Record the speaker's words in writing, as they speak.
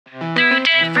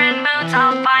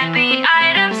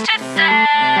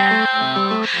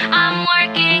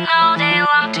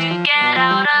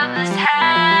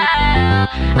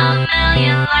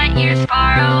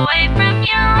away from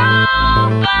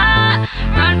Europa.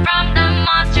 Run from the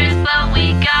monsters, but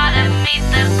we gotta meet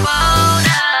the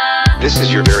quota. This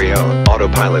is your very own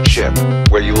autopilot ship,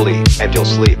 where you will eat and you'll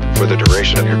sleep for the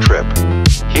duration of your trip.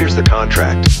 Here's the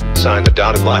contract. Sign the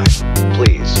dotted line,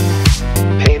 please.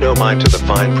 Pay no mind to the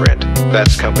fine print,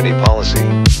 that's company policy.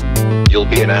 You'll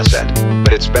be an asset,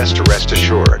 but it's best to rest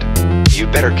assured. You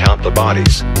better count the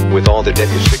bodies, with all the debt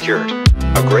you've secured.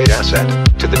 A great asset,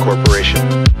 to the corporation.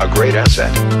 A great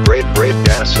asset, great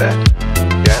asset.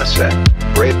 Asset,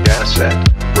 great asset,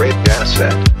 great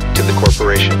asset, to the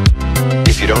corporation.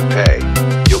 If you don't pay,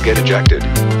 you'll get ejected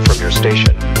from your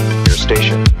station. Your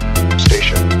station,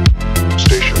 station,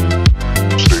 station,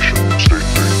 station,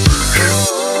 station.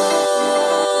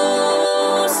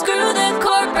 Screw the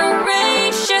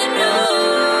corporation. Ooh,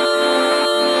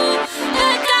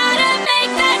 I gotta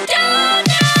make that dough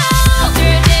now.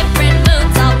 Through different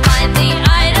moons, I'll find the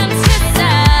items to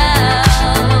sell.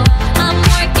 I'm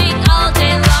working all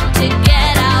day long to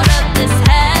get out of this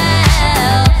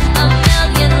hell. A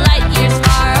million light years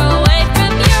far away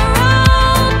from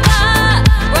Europa.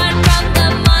 Run from the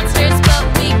monsters, but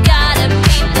we gotta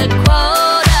meet the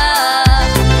quota.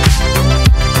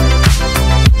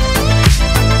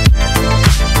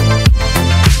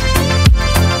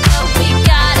 But we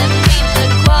gotta meet the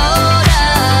quota.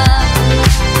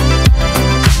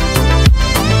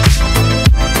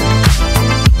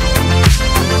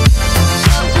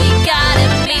 But we gotta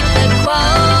meet the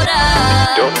quota.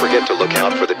 Don't forget to look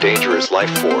out for the dangerous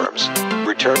life forms.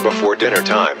 Return before dinner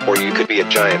time, or you could be a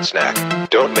giant snack.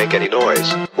 Don't make any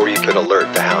noise, or you could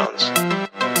alert the hounds.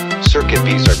 Circuit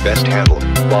bees are best handled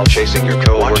while chasing your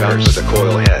co-workers with the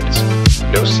coil heads.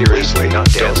 No, seriously, don't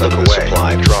look away.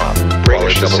 Supply drop. Bring a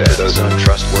shovel to those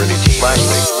untrustworthy teams.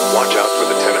 Lastly, watch out for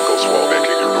the tenants.